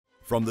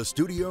From the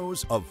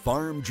studios of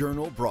Farm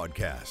Journal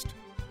Broadcast,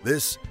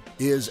 this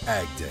is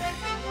Ag Day.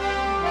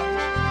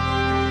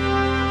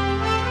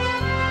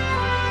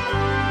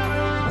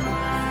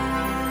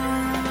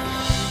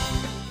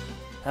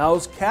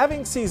 How's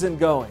calving season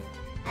going?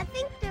 I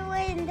think they're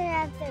waiting to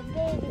have their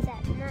babies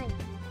at night.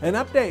 An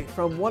update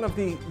from one of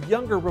the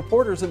younger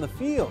reporters in the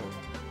field.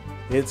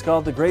 It's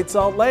called the Great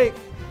Salt Lake.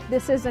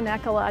 This is an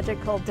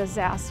ecological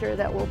disaster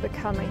that will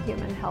become a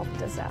human health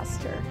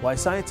disaster. Why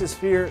scientists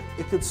fear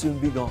it could soon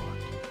be gone,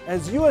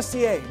 as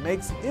USDA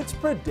makes its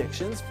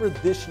predictions for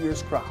this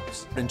year's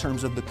crops. In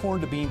terms of the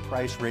corn to bean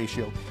price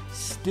ratio,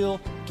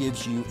 still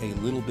gives you a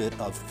little bit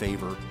of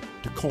favor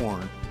to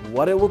corn.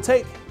 What it will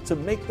take to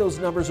make those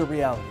numbers a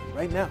reality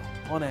right now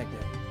on Ag Day.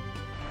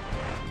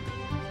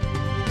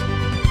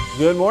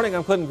 Good morning,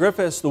 I'm Clinton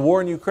Griffiths. The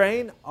war in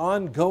Ukraine,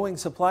 ongoing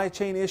supply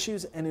chain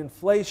issues, and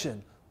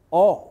inflation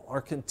all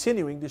are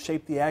continuing to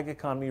shape the ag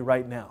economy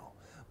right now.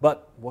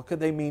 But what could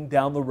they mean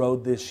down the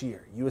road this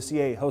year?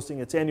 USDA hosting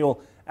its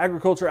annual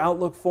Agriculture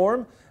Outlook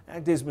Forum.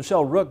 Ag Day's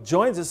Michelle Rook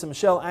joins us, and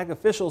Michelle, ag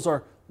officials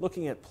are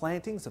looking at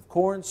plantings of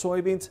corn,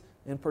 soybeans,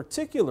 and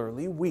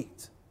particularly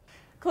wheat.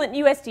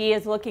 Clinton, USDA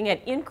is looking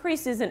at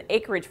increases in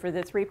acreage for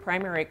the three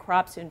primary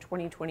crops in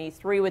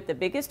 2023, with the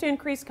biggest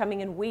increase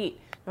coming in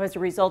wheat. Now, as a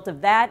result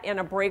of that and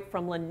a break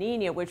from La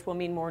Nina, which will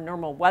mean more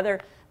normal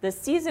weather, the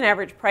season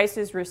average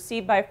prices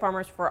received by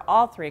farmers for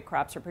all three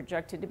crops are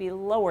projected to be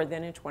lower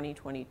than in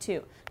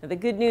 2022. Now, the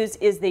good news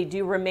is they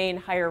do remain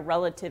higher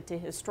relative to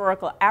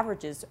historical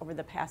averages over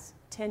the past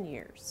 10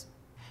 years.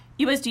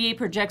 USDA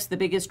projects the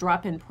biggest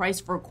drop in price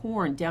for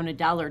corn, down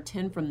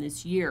 $1.10 from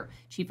this year.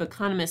 Chief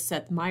economist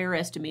Seth Meyer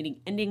estimating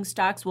ending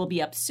stocks will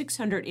be up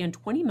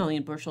 620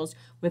 million bushels,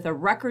 with a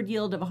record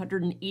yield of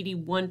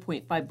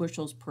 181.5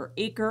 bushels per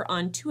acre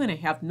on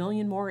 2.5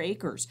 million more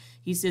acres.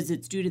 He says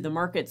it's due to the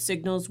market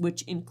signals,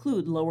 which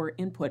include lower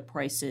input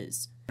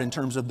prices. In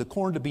terms of the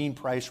corn to bean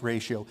price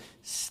ratio,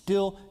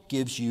 still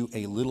gives you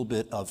a little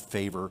bit of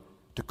favor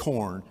to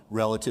corn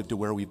relative to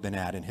where we've been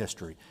at in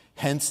history.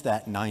 Hence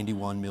that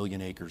 91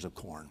 million acres of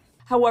corn.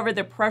 However,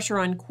 the pressure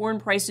on corn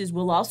prices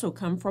will also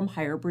come from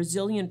higher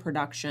Brazilian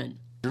production.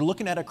 You're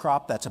looking at a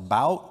crop that's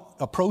about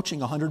approaching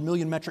 100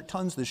 million metric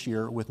tons this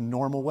year with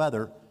normal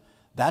weather.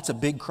 That's a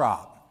big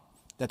crop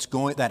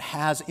that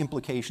has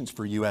implications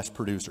for U.S.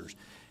 producers.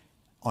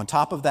 On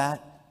top of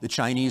that, the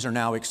Chinese are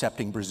now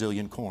accepting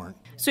Brazilian corn.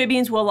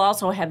 Soybeans will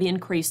also have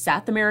increased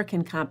South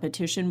American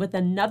competition with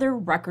another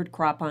record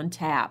crop on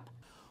tap.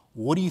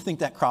 What do you think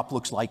that crop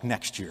looks like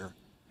next year?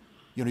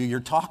 You know,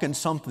 you're talking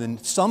something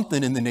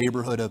in the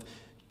neighborhood of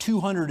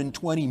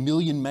 220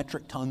 million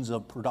metric tons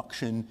of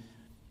production,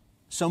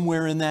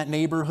 somewhere in that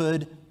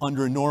neighborhood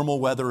under a normal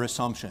weather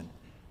assumption.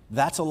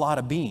 That's a lot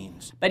of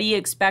beans. But he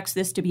expects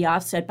this to be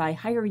offset by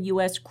higher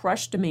U.S.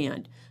 crush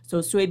demand. So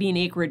soybean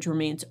acreage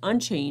remains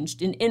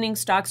unchanged, and ending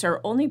stocks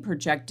are only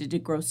projected to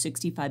grow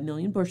 65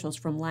 million bushels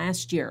from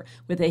last year.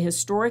 With a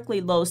historically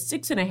low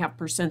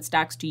 6.5%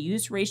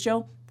 stocks-to-use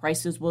ratio,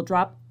 prices will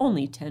drop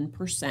only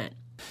 10%.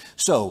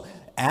 So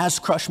as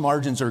crush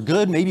margins are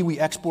good, maybe we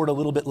export a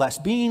little bit less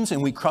beans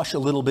and we crush a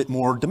little bit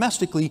more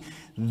domestically.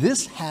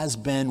 This has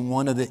been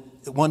one of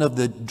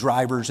the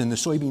drivers in the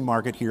soybean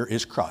market here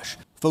is crush.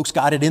 Folks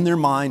got it in their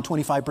mind,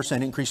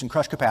 25% increase in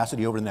crush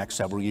capacity over the next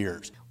several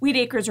years. Wheat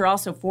acres are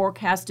also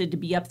forecasted to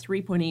be up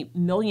 3.8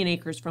 million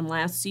acres from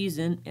last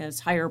season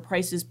as higher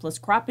prices plus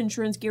crop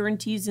insurance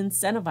guarantees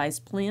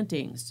incentivize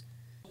plantings.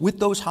 With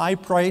those high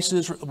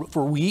prices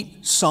for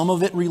wheat, some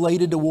of it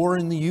related to war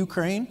in the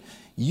Ukraine,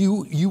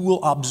 you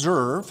will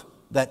observe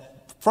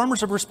that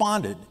farmers have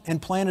responded and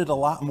planted a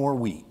lot more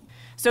wheat.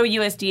 So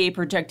USDA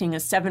projecting a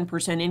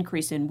 7%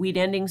 increase in wheat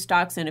ending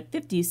stocks and a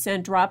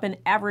 50-cent drop in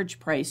average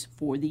price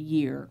for the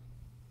year.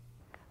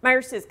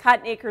 Meyer says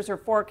cotton acres are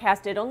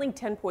forecasted only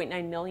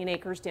 10.9 million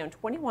acres, down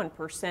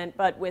 21%,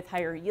 but with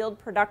higher yield,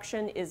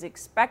 production is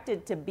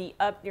expected to be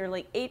up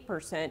nearly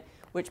 8%,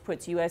 which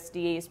puts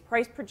USDA's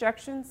price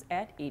projections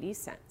at 80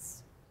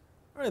 cents.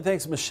 All right,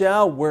 thanks,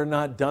 Michelle. We're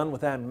not done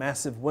with that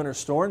massive winter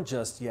storm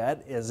just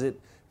yet as it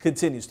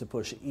continues to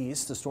push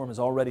east. The storm has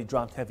already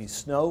dropped heavy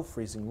snow,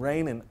 freezing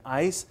rain, and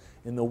ice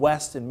in the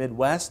west and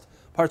Midwest.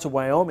 Parts of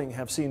Wyoming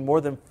have seen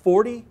more than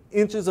 40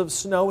 inches of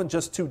snow in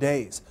just 2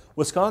 days.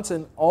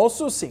 Wisconsin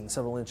also seeing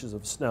several inches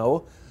of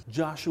snow.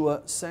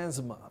 Joshua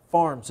Sanzema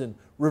farms in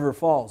River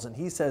Falls, and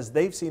he says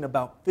they've seen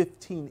about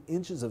 15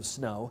 inches of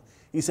snow.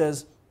 He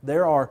says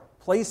there are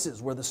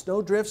places where the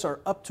snow drifts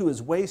are up to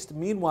his waist.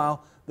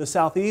 Meanwhile, the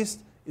Southeast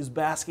is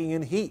basking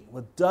in heat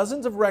with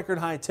dozens of record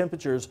high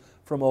temperatures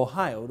from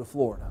Ohio to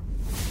Florida.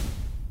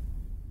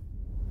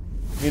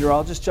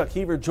 Meteorologist Chuck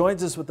Heaver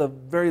joins us with the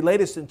very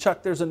latest. And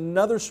Chuck, there's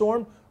another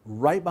storm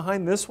right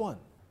behind this one.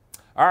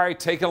 All right,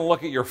 taking a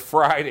look at your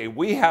Friday,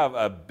 we have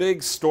a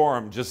big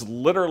storm just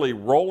literally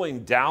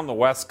rolling down the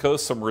west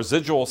coast, some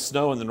residual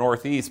snow in the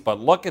northeast, but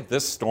look at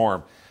this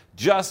storm.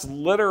 just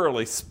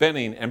literally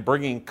spinning and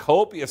bringing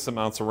copious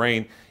amounts of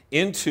rain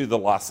into the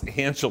Los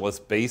Angeles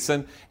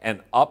basin and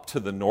up to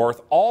the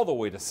north, all the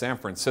way to San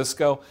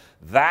Francisco.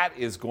 That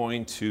is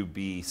going to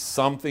be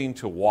something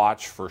to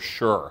watch for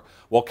sure.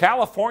 Well,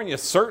 California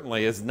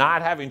certainly is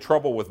not having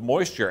trouble with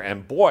moisture,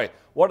 and boy,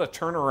 what a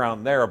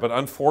turnaround there. But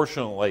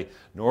unfortunately,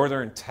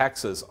 northern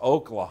Texas,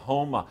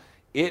 Oklahoma,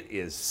 it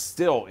is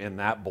still in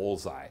that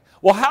bullseye.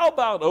 Well, how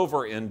about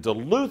over in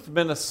Duluth,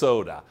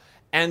 Minnesota?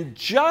 And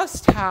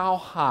just how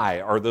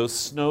high are those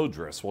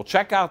snowdrifts? Well,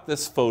 check out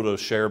this photo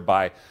shared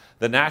by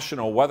the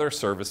National Weather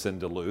Service in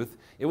Duluth.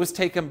 It was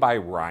taken by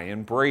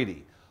Ryan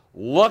Brady.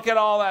 Look at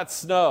all that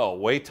snow,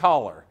 way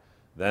taller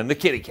than the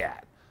kitty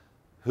cat,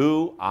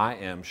 who I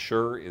am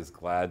sure is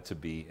glad to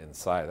be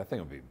inside. That thing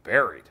will be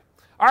buried.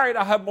 All right,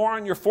 I'll have more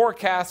on your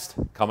forecast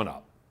coming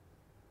up.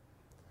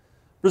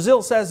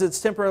 Brazil says it's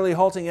temporarily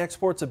halting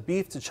exports of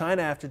beef to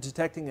China after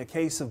detecting a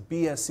case of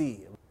BSE.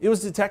 It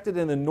was detected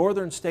in the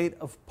northern state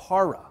of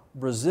Para.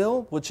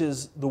 Brazil, which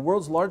is the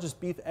world's largest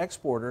beef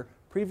exporter,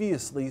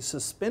 previously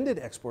suspended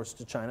exports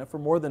to China for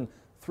more than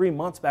 3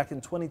 months back in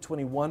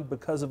 2021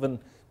 because of a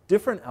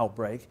different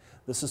outbreak.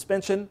 The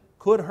suspension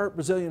could hurt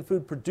Brazilian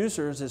food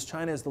producers as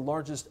China is the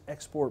largest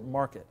export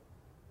market.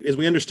 As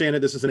we understand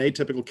it, this is an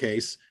atypical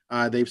case.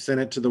 They've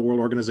sent it to the World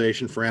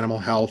Organization for Animal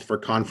Health for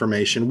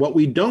confirmation. What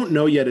we don't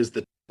know yet is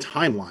the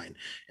timeline,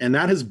 and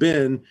that has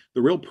been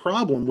the real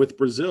problem with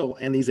Brazil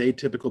and these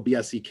atypical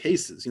BSE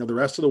cases. The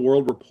rest of the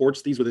world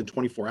reports these within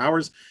 24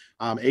 hours.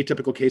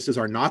 Atypical cases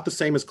are not the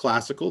same as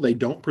classical. They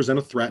don't present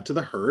a threat to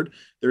the herd.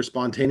 They're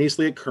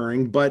spontaneously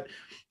occurring, but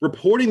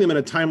reporting them in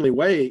a timely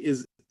way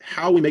is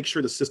how we make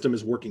sure the system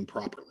is working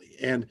properly.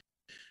 And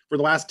for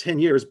the last 10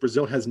 years,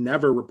 Brazil has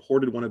never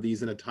reported one of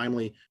these in a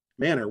timely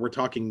manner. We're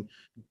talking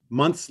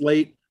months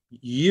late,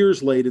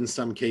 years late in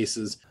some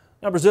cases.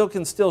 Now, Brazil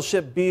can still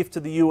ship beef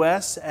to the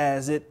U.S.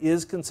 as it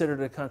is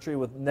considered a country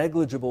with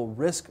negligible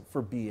risk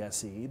for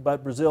BSE,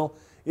 but Brazil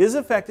is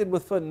affected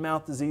with foot and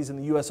mouth disease, and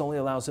the U.S. only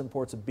allows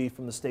imports of beef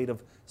from the state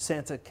of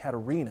Santa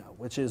Catarina,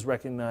 which is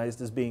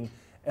recognized as being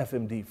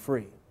FMD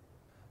free.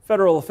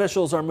 Federal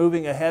officials are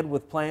moving ahead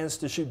with plans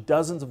to shoot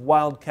dozens of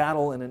wild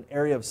cattle in an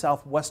area of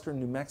southwestern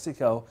New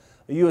Mexico.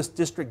 A U.S.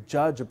 district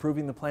judge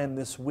approving the plan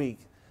this week.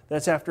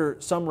 That's after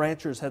some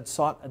ranchers had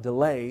sought a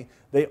delay.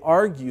 They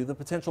argue the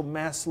potential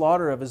mass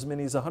slaughter of as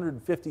many as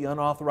 150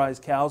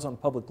 unauthorized cows on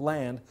public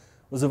land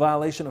was a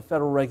violation of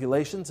federal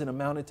regulations and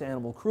amounted to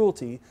animal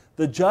cruelty.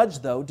 The judge,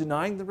 though,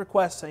 denying the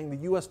request, saying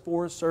the U.S.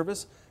 Forest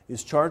Service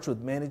is charged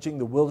with managing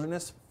the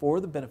wilderness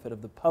for the benefit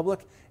of the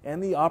public,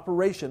 and the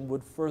operation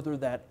would further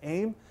that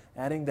aim,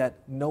 adding that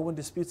no one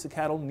disputes the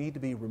cattle need to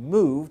be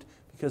removed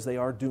because they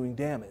are doing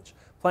damage.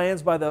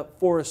 Plans by the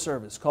Forest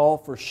Service call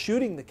for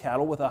shooting the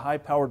cattle with a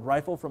high-powered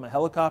rifle from a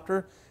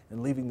helicopter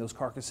and leaving those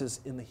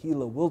carcasses in the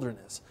Gila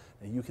wilderness.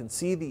 Now, you can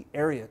see the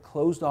area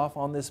closed off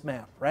on this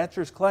map.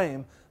 Ranchers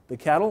claim the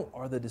cattle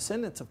are the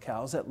descendants of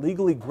cows that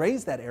legally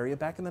grazed that area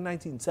back in the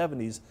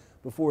 1970s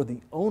before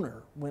the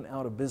owner went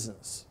out of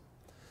business.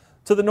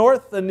 To the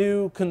north, a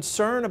new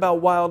concern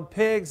about wild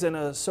pigs and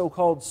a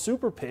so-called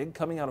super pig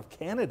coming out of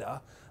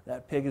Canada.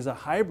 That pig is a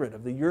hybrid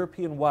of the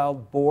European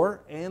wild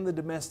boar and the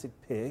domestic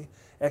pig.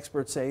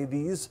 Experts say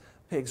these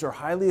pigs are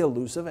highly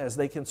elusive as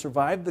they can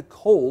survive the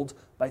cold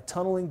by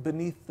tunneling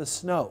beneath the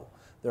snow.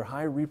 Their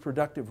high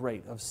reproductive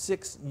rate of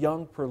 6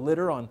 young per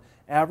litter on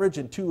average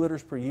and 2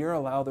 litters per year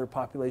allow their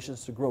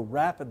populations to grow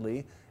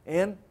rapidly,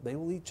 and they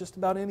will eat just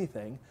about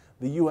anything.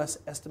 The U.S.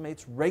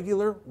 estimates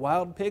regular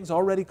wild pigs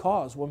already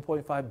cause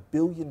 $1.5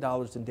 billion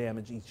in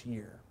damage each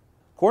year.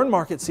 Corn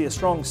markets see a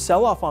strong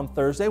sell-off on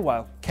Thursday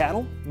while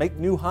cattle make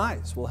new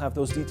highs. We'll have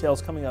those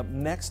details coming up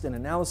next in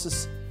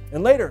analysis.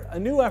 And later, a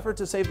new effort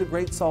to save the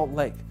Great Salt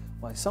Lake.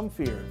 Why some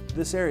fear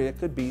this area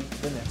could be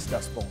the next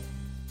Dust Bowl.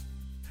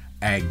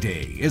 Ag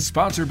Day is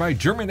sponsored by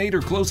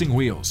Germinator Closing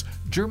Wheels.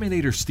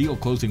 Germinator steel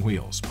closing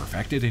wheels,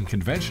 perfected in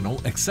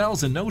conventional,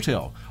 excels in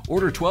no-till.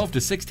 Order 12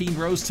 to 16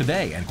 rows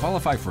today and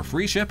qualify for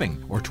free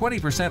shipping or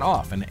 20%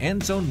 off an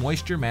End Zone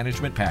Moisture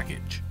Management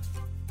Package.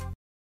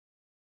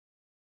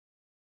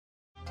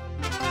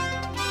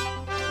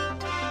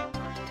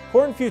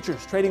 Corn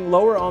futures trading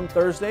lower on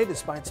Thursday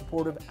despite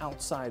supportive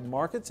outside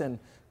markets, and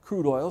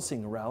crude oil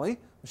seeing a rally.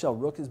 Michelle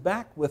Rook is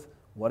back with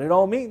what it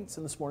all means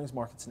in this morning's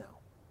Markets Now.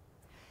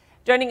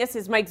 Joining us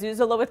is Mike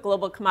Zuzolo with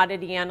Global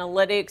Commodity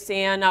Analytics,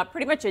 and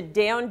pretty much a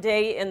down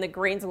day in the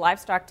grains and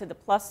livestock to the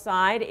plus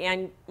side.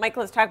 And Mike,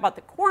 let's talk about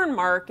the corn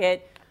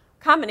market.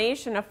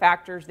 Combination of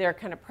factors there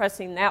kind of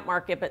pressing that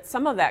market, but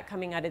some of that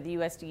coming out of the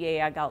USDA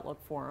Ag Outlook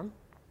Forum.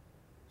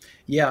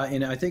 Yeah,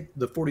 and I think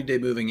the 40-day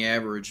moving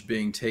average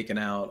being taken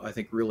out, I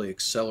think really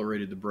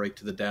accelerated the break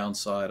to the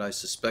downside. I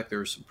suspect there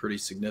are some pretty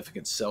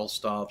significant sell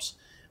stops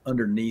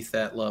underneath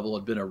that level.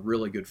 It had been a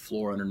really good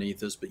floor underneath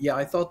this. But yeah,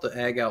 I thought the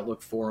Ag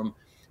Outlook Forum,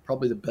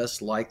 probably the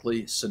best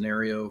likely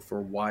scenario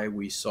for why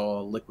we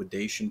saw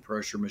liquidation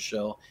pressure,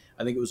 Michelle.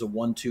 I think it was a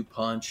 1-2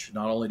 punch.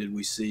 Not only did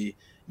we see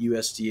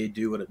USDA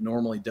do what it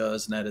normally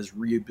does, and that is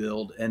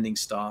rebuild ending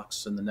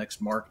stocks in the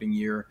next marketing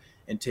year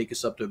and take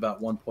us up to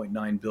about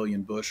 1.9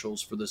 billion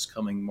bushels for this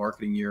coming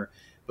marketing year.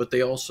 But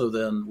we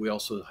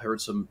also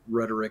heard some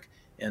rhetoric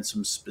and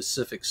some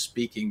specific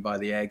speaking by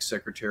the Ag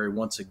Secretary,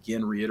 once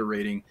again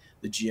reiterating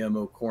the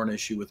GMO corn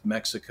issue with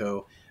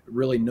Mexico.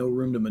 Really no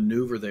room to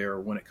maneuver there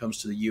when it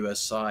comes to the U.S.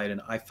 side. And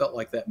I felt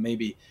like that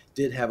maybe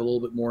did have a little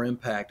bit more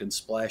impact and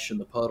splash in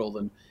the puddle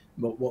than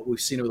what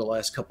we've seen over the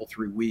last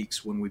 3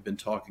 weeks when we've been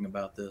talking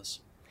about this.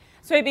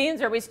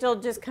 Soybeans, are we still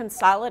just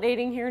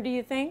consolidating here, do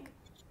you think?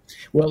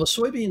 Well, the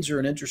soybeans are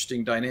an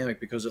interesting dynamic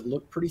because it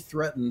looked pretty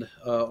threatened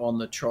on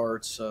the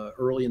charts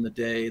early in the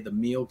day. The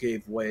meal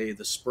gave way,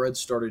 the spread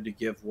started to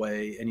give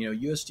way, and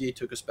USDA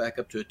took us back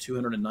up to a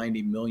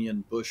 290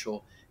 million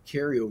bushel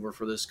carryover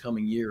for this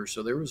coming year.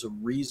 So there was a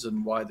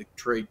reason why the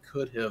trade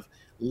could have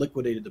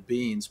liquidated the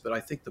beans. But I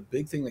think the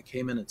big thing that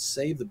came in and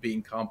saved the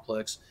bean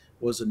complex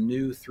was a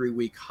new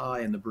 3-week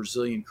high in the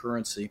Brazilian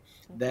currency.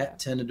 That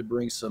tended to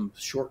bring some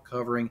short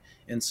covering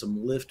and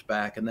some lift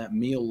back, and that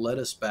meal led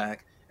us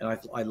back. And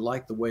I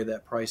like the way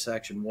that price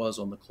action was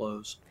on the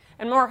close.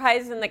 And more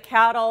highs in the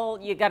cattle,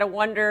 you got to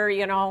wonder,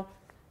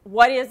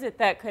 what is it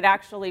that could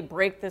actually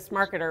break this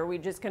market? Or are we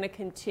just going to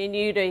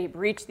continue to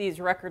reach these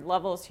record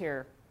levels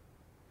here?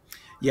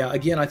 Yeah,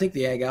 again, I think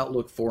the Ag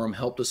Outlook Forum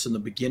helped us in the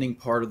beginning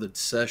part of the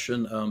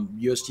session.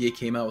 USDA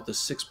came out with a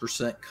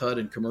 6% cut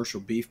in commercial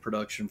beef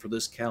production for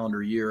this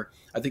calendar year.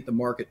 I think the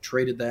market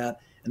traded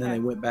that, and then they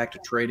went back to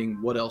trading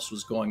what else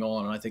was going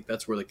on. And I think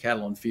that's where the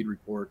Cattle on Feed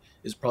report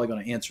is probably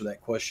going to answer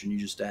that question you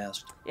just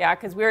asked. Yeah,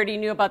 because we already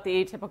knew about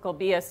the atypical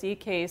BSE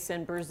case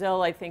in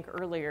Brazil, I think,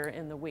 earlier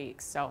in the week.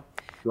 So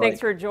Thanks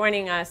for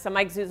joining us. I'm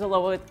Mike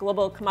Zuzolo with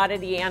Global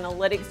Commodity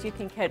Analytics. You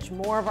can catch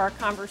more of our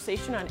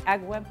conversation on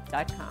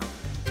agweb.com.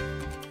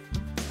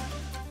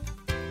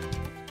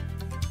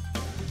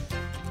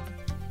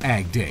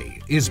 Ag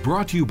Day is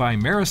brought to you by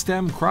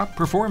Meristem Crop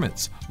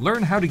Performance.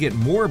 Learn how to get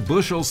more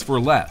bushels for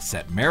less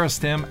at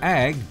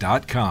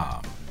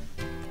meristemag.com.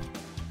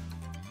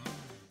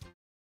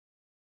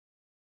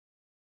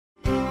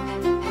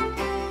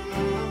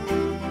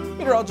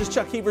 Meteorologist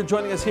Chuck Heaver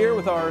joining us here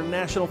with our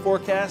national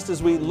forecast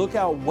as we look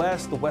out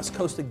west. The west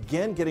coast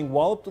again getting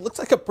walloped. It looks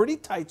like a pretty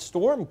tight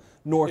storm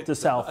north to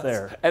south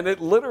there. And it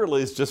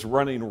literally is just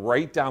running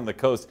right down the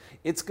coast.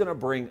 It's going to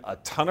bring a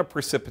ton of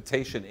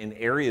precipitation in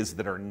areas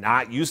that are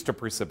not used to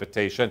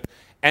precipitation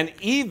and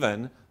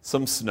even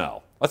some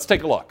snow. Let's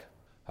take a look.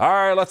 All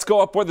right, let's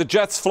go up where the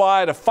jets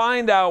fly to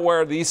find out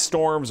where these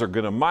storms are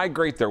going to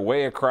migrate their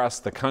way across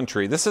the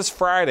country. This is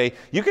Friday.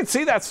 You can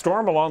see that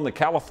storm along the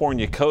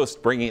California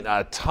coast bringing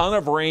a ton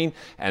of rain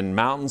and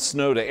mountain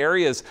snow to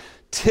areas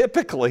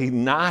typically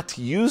not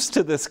used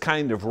to this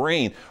kind of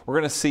rain. We're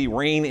going to see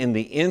rain in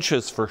the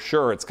inches for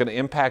sure. It's going to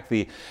impact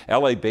the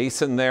LA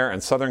basin there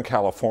and Southern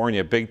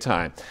California big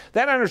time.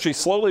 That energy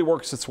slowly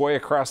works its way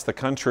across the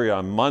country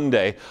on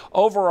Monday.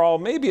 Overall,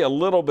 maybe a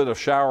little bit of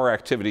shower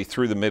activity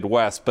through the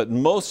Midwest, but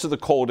most of the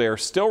cold air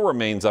still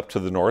remains up to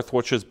the north,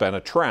 which has been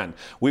a trend.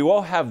 We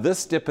will have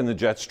this dip in the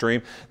jet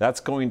stream. That's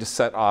going to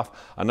set off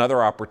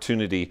another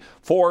opportunity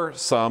for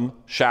some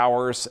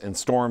showers and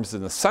storms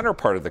in the center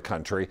part of the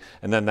country,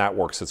 and then that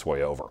works its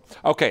way over.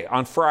 Okay,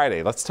 on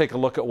Friday, let's take a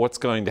look at what's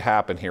going to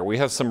happen here. We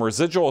have some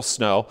residual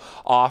snow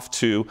off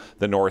to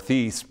the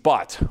northeast,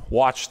 but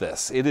watch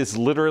this. It is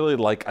literally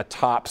like a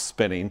top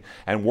spinning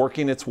and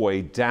working its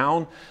way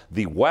down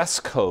the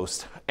west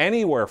coast,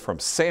 anywhere from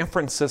San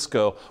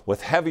Francisco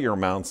with heavier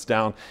amounts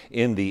down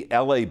in the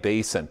LA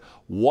basin.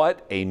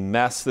 What a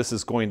mess this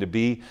is going to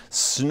be.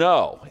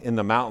 Snow in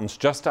the mountains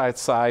just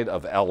outside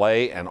of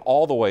LA and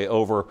all the way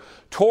over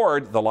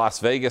toward the Las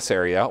Vegas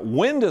area.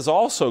 Wind is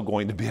also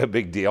going to be a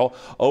big deal.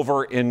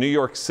 Over in New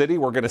York City,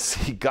 we're going to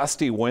see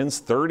gusty winds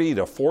 30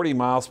 to 40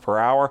 miles per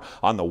hour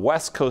on the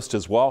west coast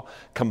as well.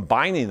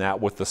 Combining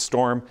that with the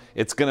storm,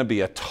 it's going to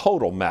be a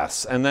total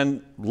mess. And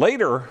then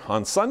later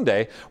on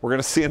Sunday, we're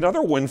going to see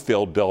another wind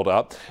field build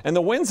up. And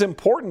the wind's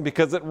important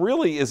because it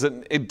really is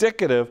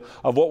indicative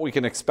of what we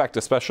can expect,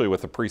 especially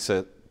with the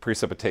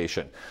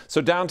precipitation.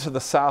 So down to the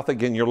south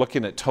again, you're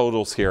looking at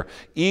totals here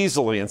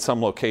easily in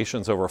some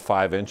locations over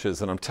 5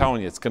 inches, and I'm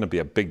telling you, it's going to be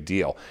a big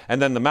deal. And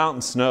then the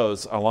mountain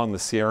snows along the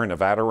Sierra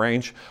Nevada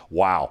range,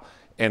 wow.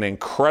 An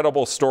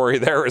incredible story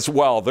there as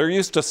well. They're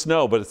used to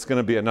snow, but it's going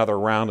to be another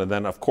round. And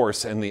then, of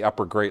course, in the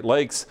upper Great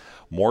Lakes,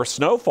 more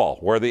snowfall.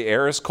 Where the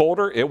air is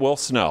colder, it will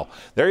snow.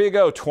 There you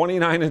go,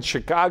 29 in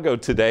Chicago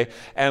today.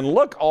 And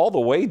look all the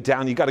way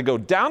down. You got to go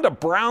down to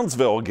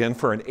Brownsville again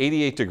for an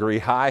 88-degree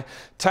high.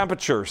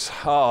 Temperatures,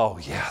 oh,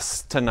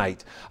 yes,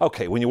 tonight.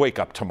 Okay, when you wake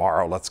up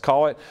tomorrow, let's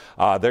call it.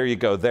 There you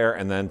go there.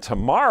 And then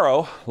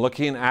tomorrow,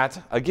 looking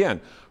at, again,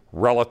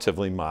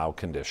 relatively mild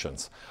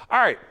conditions. All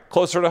right,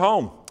 closer to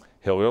home.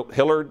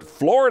 Hillard,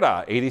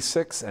 Florida,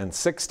 86 and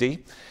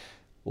 60.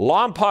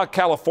 Lompoc,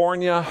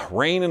 California,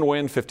 rain and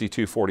wind,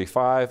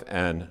 52-45.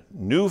 And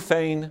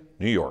Newfane,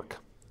 New York,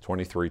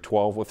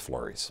 23-12 with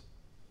flurries.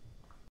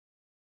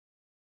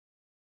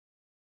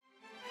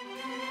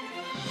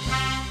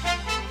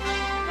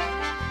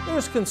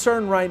 There's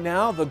concern right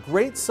now. The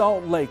Great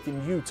Salt Lake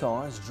in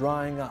Utah is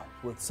drying up,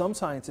 with some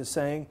scientists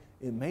saying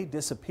it may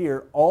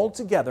disappear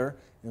altogether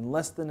in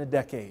less than a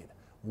decade.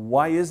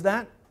 Why is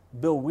that?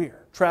 Bill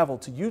Weir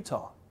traveled to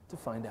Utah to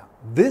find out.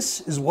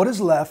 This is what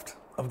is left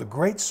of the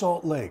Great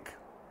Salt Lake.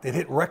 It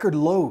hit record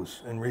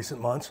lows in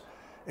recent months,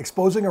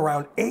 exposing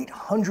around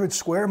 800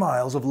 square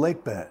miles of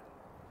lake bed.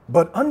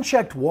 But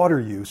unchecked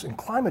water use and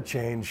climate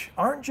change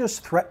aren't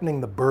just threatening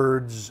the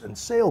birds and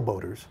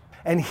sailboaters.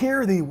 And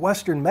here the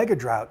western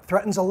megadrought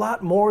threatens a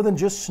lot more than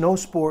just snow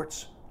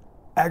sports,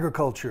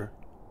 agriculture,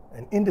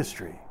 and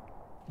industry.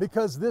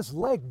 Because this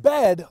lake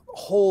bed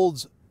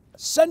holds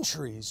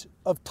centuries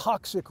of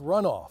toxic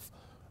runoff,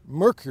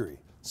 mercury,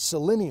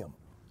 selenium,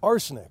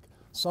 arsenic,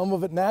 some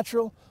of it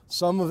natural,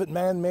 some of it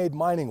man-made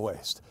mining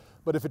waste.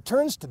 But if it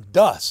turns to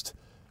dust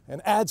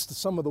and adds to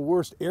some of the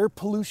worst air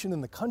pollution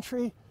in the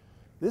country,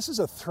 this is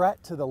a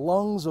threat to the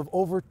lungs of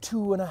over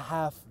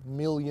 2.5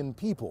 million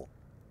people.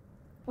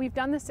 We've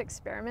done this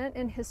experiment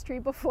in history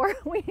before.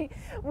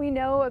 We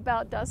know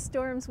about dust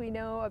storms, we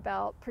know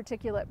about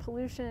particulate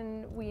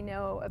pollution, we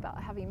know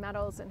about heavy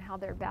metals and how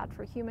they're bad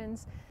for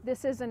humans.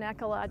 This is an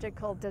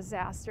ecological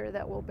disaster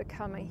that will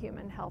become a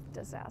human health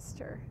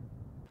disaster.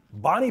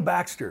 Bonnie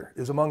Baxter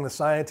is among the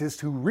scientists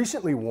who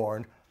recently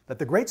warned that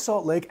the Great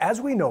Salt Lake, as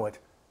we know it,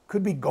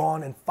 could be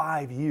gone in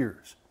 5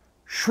 years,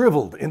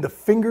 shriveled into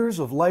fingers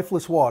of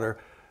lifeless water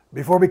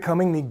before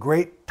becoming the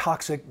Great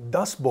Toxic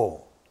Dust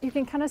Bowl. You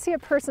can kind of see a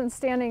person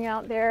standing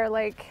out there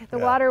like the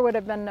water would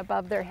have been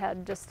above their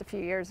head just a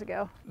few years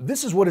ago.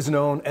 This is what is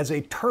known as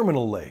a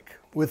terminal lake,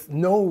 with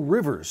no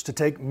rivers to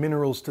take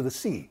minerals to the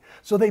sea.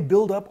 So they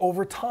build up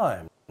over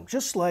time,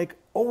 just like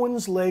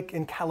Owens Lake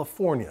in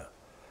California.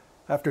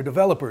 After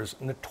developers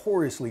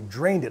notoriously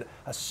drained it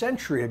a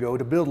century ago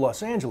to build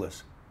Los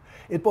Angeles,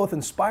 it both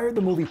inspired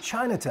the movie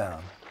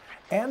Chinatown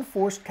and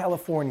forced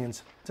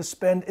Californians to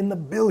spend in the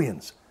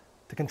billions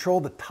to control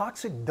the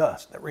toxic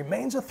dust that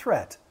remains a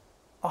threat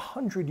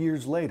 100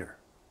 years later.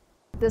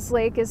 This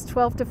lake is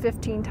 12 to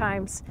 15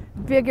 times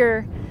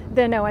bigger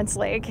than Owens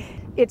Lake.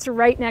 It's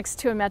right next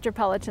to a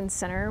metropolitan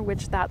center,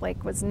 which that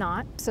lake was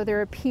not. So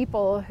there are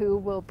people who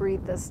will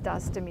breathe this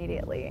dust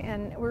immediately.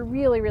 And we're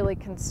really, really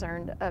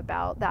concerned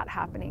about that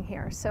happening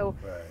here. So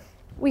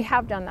we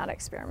have done that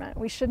experiment.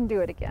 We shouldn't do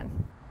it again.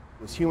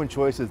 It was human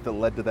choices that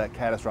led to that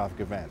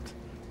catastrophic event,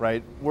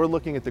 right? We're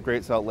looking at the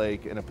Great Salt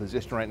Lake in a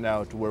position right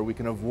now to where we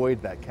can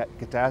avoid that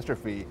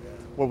catastrophe,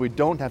 where we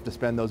don't have to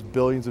spend those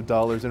billions of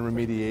dollars in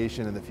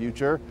remediation in the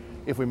future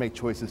if we make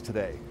choices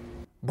today.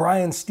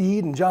 Brian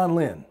Steed and John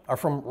Lynn are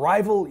from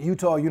rival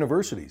Utah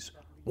universities,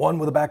 one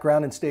with a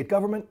background in state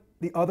government,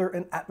 the other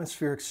an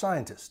atmospheric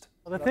scientist.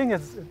 Well, the thing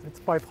is, it's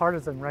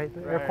bipartisan, right?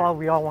 Air quality,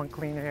 we all want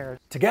clean air.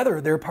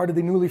 Together, they're part of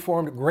the newly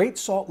formed Great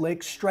Salt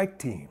Lake Strike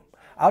Team,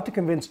 out to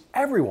convince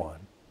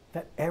everyone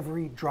that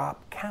every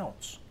drop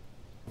counts.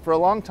 For a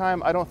long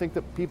time, I don't think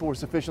that people were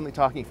sufficiently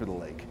talking for the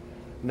lake.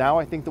 Now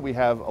I think that we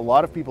have a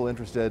lot of people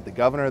interested, the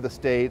governor of the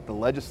state, the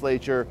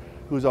legislature,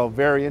 who's all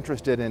very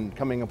interested in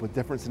coming up with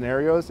different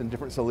scenarios and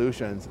different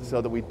solutions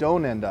so that we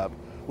don't end up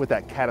with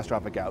that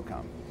catastrophic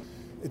outcome.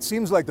 It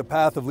seems like the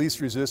path of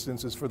least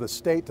resistance is for the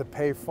state to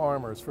pay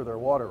farmers for their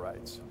water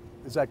rights.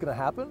 Is that going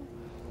to happen?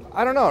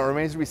 I don't know, it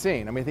remains to be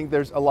seen. I mean, I think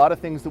there's a lot of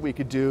things that we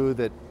could do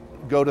that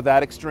go to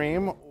that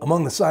extreme.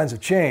 Among the signs of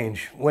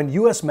change, when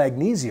U.S.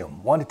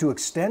 Magnesium wanted to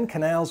extend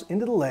canals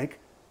into the lake,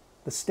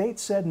 the state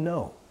said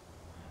no.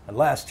 And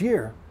last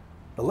year,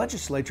 the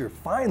legislature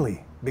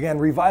finally began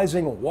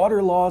revising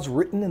water laws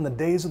written in the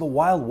days of the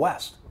Wild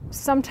West.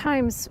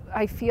 Sometimes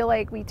I feel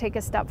like we take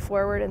a step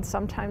forward and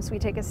sometimes we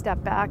take a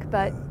step back,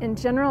 but in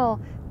general,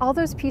 all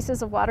those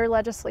pieces of water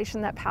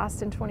legislation that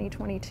passed in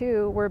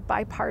 2022 were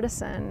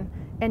bipartisan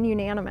and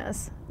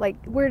unanimous. Like,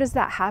 where does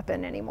that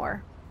happen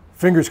anymore?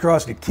 Fingers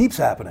crossed it keeps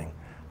happening,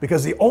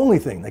 because the only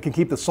thing that can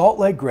keep the Salt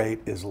Lake great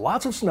is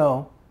lots of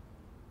snow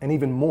and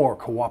even more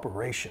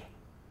cooperation.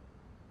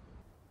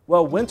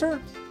 Well, winter,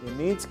 it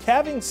means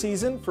calving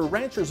season for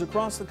ranchers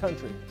across the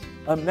country.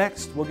 Up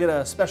next, we'll get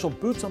a special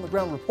boots on the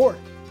ground report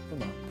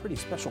from a pretty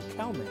special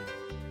cow man.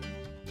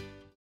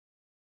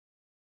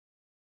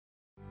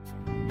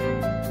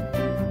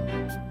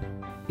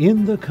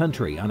 In the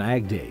Country on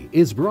Ag Day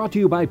is brought to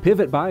you by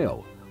Pivot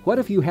Bio. What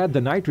if you had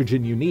the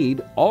nitrogen you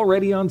need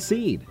already on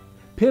seed?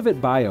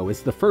 Pivot Bio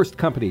is the first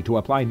company to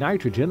apply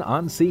nitrogen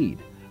on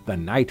seed. The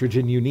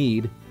nitrogen you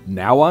need,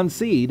 now on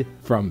seed,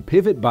 from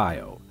Pivot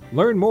Bio.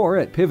 Learn more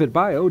at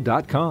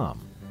pivotbio.com.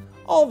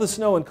 All the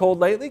snow and cold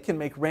lately can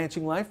make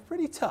ranching life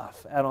pretty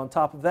tough. And on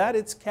top of that,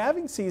 it's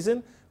calving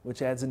season,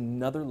 which adds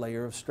another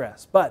layer of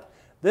stress. But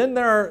then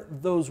there are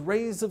those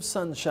rays of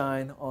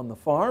sunshine on the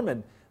farm,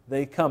 and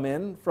they come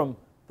in from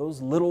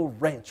those little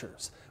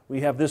ranchers.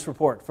 We have this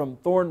report from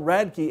Thorne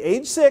Radke,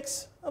 age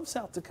 6 of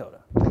South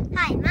Dakota.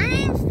 Hi, my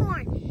name's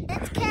Thorne.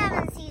 It's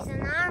calving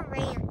season on our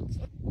ranch.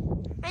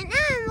 Right now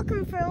I'm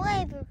looking for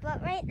labor,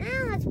 but right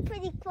now it's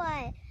pretty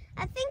quiet.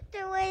 I think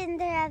they're waiting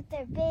to have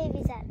their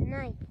babies at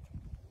night.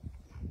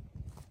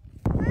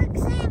 For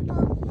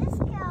example, this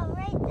cow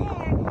right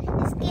there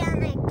is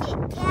gonna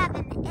get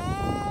calving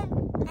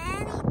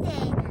any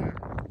day now.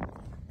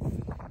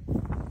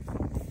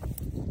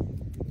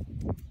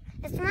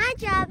 It's my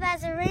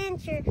as a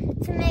rancher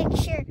to make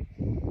sure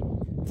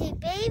the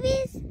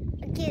babies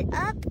get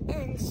up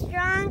and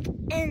strong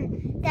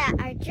and that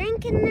are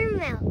drinking their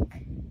milk.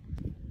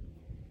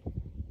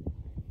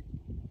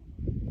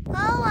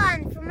 Follow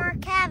on for more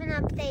cabin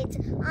updates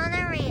on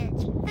our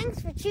ranch.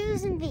 Thanks for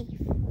choosing beef.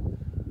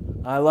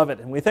 I love it.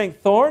 And we thank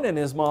Thorne and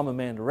his mom,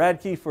 Amanda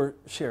Radke, for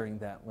sharing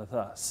that with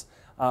us.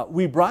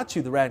 We brought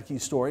you the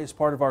Radke story as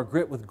part of our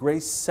Grit with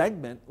Grace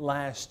segment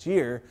last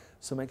year,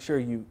 so make sure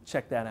you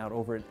check that out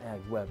over at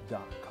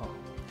agweb.com.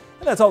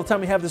 And that's all the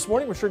time we have this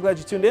morning. We're sure glad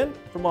you tuned in.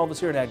 From all of us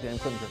here at Ag Day, I'm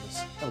Clinton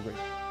Griffiths. Have a great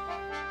day.